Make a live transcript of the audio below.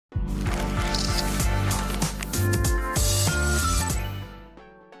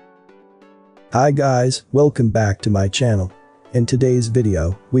Hi guys, welcome back to my channel. In today's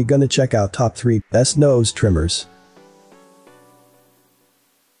video, we're gonna check out top 3 best nose trimmers.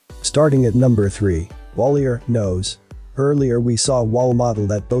 Starting at number 3. Wallier Nose. Earlier we saw a wall model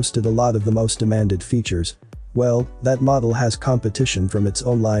that boasted a lot of the most demanded features. Well, that model has competition from its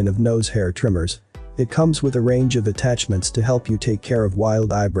own line of nose hair trimmers. It comes with a range of attachments to help you take care of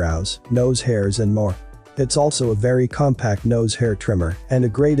wild eyebrows, nose hairs and more. It's also a very compact nose hair trimmer and a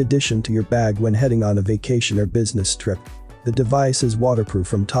great addition to your bag when heading on a vacation or business trip. The device is waterproof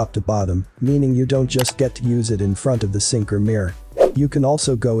from top to bottom, meaning you don't just get to use it in front of the sink or mirror. You can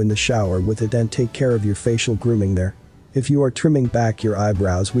also go in the shower with it and take care of your facial grooming there. If you are trimming back your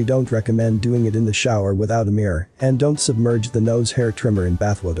eyebrows, we don't recommend doing it in the shower without a mirror, and don't submerge the nose hair trimmer in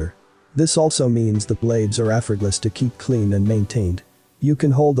bathwater. This also means the blades are effortless to keep clean and maintained. You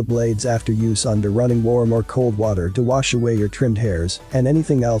can hold the blades after use under running warm or cold water to wash away your trimmed hairs and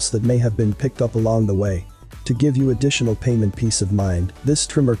anything else that may have been picked up along the way. To give you additional payment peace of mind, this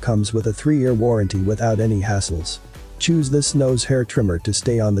trimmer comes with a 3-year warranty without any hassles. Choose this nose hair trimmer to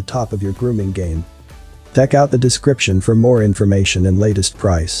stay on the top of your grooming game. Check out the description for more information and latest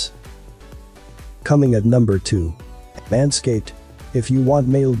price. Coming at number 2. MANSCAPED. If you want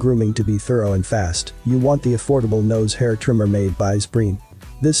male grooming to be thorough and fast, you want the affordable nose hair trimmer made by Spreen.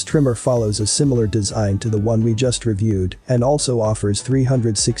 This trimmer follows a similar design to the one we just reviewed and also offers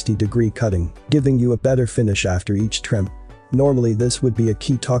 360-degree cutting, giving you a better finish after each trim. Normally this would be a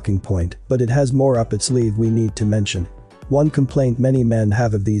key talking point, but it has more up its sleeve we need to mention. One complaint many men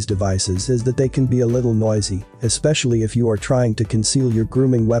have of these devices is that they can be a little noisy, especially if you are trying to conceal your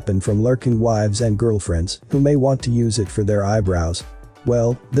grooming weapon from lurking wives and girlfriends who may want to use it for their eyebrows.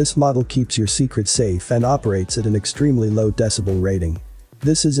 Well, this model keeps your secret safe and operates at an extremely low decibel rating.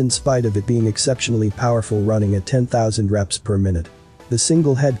 This is in spite of it being exceptionally powerful, running at 10,000 reps per minute. The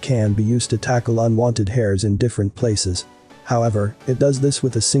single head can be used to tackle unwanted hairs in different places. However, it does this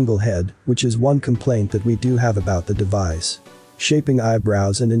with a single head, which is one complaint that we do have about the device. Shaping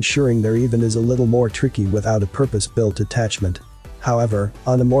eyebrows and ensuring they're even is a little more tricky without a purpose-built attachment. However,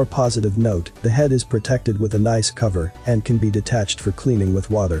 on a more positive note, the head is protected with a nice cover and can be detached for cleaning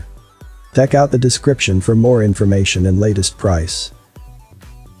with water. Check out the description for more information and latest price.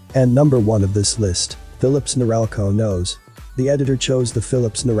 And number 1 of this list, Philips Norelco Nose. The editor chose the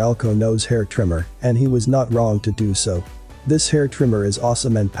Philips Norelco Nose hair trimmer, and he was not wrong to do so. This hair trimmer is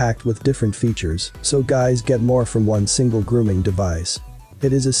awesome and packed with different features, so guys get more from one single grooming device.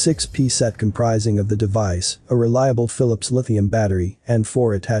 It is a 6-piece set comprising of the device, a reliable Philips lithium battery, and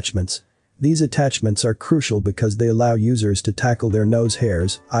 4 attachments. These attachments are crucial because they allow users to tackle their nose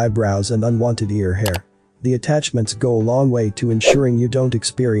hairs, eyebrows and unwanted ear hair. The attachments go a long way to ensuring you don't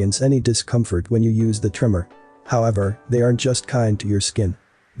experience any discomfort when you use the trimmer. However, they aren't just kind to your skin.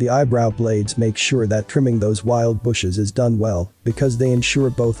 The eyebrow blades make sure that trimming those wild bushes is done well because they ensure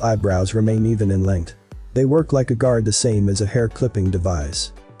both eyebrows remain even in length. They work like a guard, the same as a hair clipping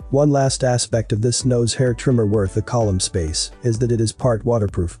device. One last aspect of this nose hair trimmer worth the column space is that it is part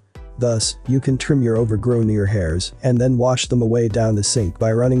waterproof. Thus, you can trim your overgrown ear hairs and then wash them away down the sink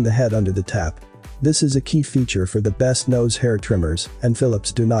by running the head under the tap. This is a key feature for the best nose hair trimmers, and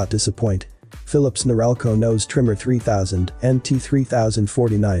Philips do not disappoint. Philips Norelco Nose Trimmer 3000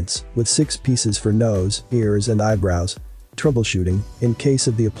 NT3049 with 6 pieces for nose, ears and eyebrows. Troubleshooting: in case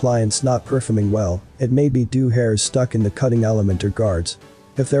of the appliance not performing well, it may be due hairs stuck in the cutting element or guards.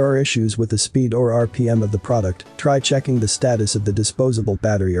 If there are issues with the speed or RPM of the product, try checking the status of the disposable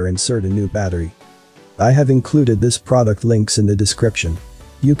battery or insert a new battery. I have included this product links in the description.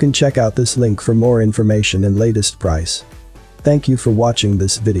 You can check out this link for more information and latest price. Thank you for watching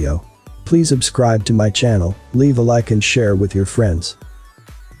this video. Please subscribe to my channel, leave a like and share with your friends.